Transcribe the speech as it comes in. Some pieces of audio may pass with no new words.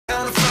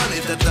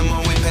that the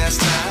more we pass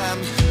time,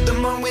 the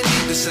more we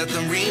need to set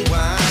them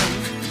rewind.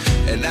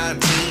 And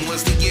 19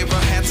 was the year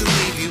I had to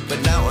leave you, but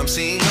now I'm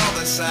seeing all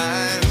the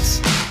signs.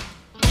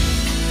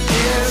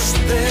 Is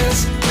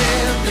this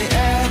really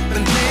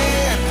happening?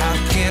 I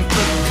can't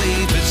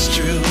believe it's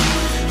true.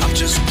 I'm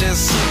just as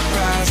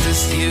surprised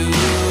as you.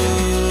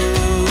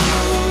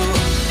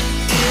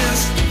 Is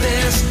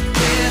this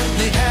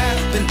really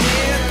happening?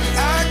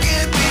 I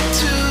can't be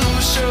too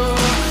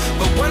sure,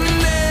 but one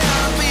day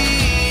I'll be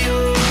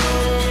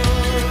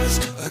yours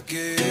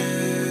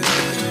again.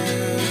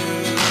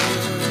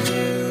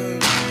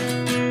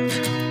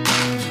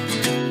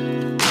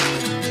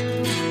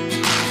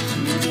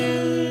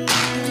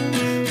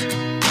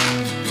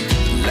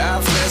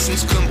 Life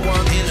lessons come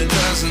one in a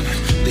dozen.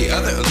 The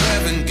other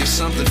 11 give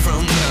something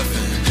from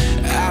nothing.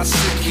 I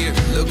sit here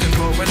looking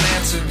for an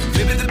answer.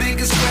 Maybe the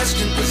biggest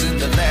question was in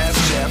the last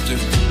chapter.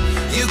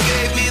 You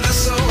gave me the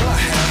soul I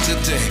have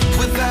today.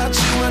 Without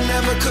you I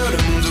never could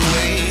have moved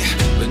away.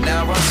 But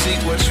now I see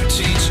what you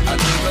teach. I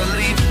do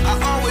believe I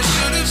always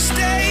should have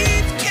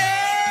stayed.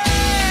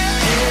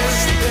 Yeah. Is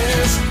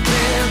this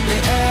really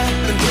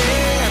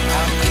happening?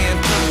 I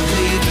can't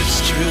believe it's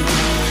true.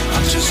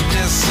 I'm just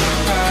as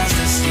surprised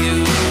as you.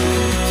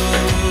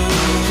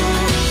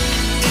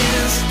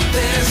 Is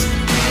this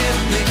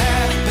really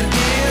happening?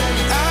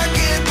 I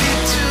can't be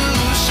too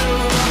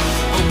sure,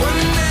 but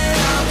one day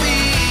I'll be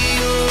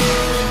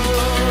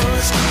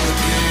yours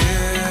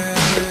again.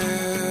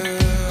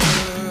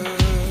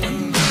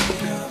 One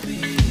day I'll be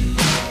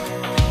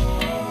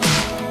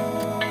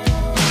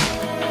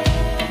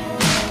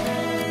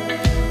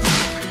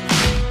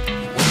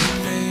One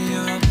day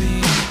I'll be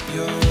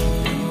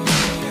yours.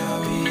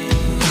 I'll be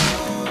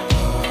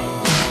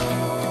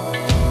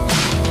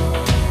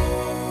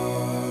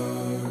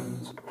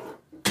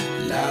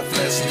Life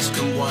lessons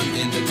come one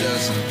in a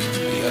dozen.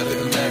 The other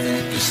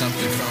 11 give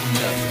something from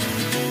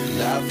nothing.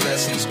 Life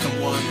lessons come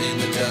one in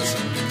a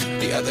dozen.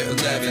 The other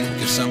 11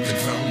 give something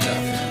from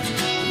nothing.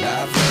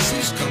 Life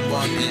lessons come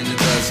one in a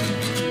dozen.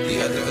 The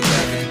other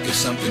 11 give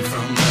something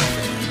from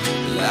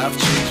nothing. Life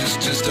changes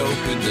just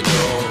open the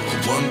door.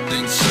 One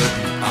thing's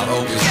certain, I'll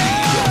always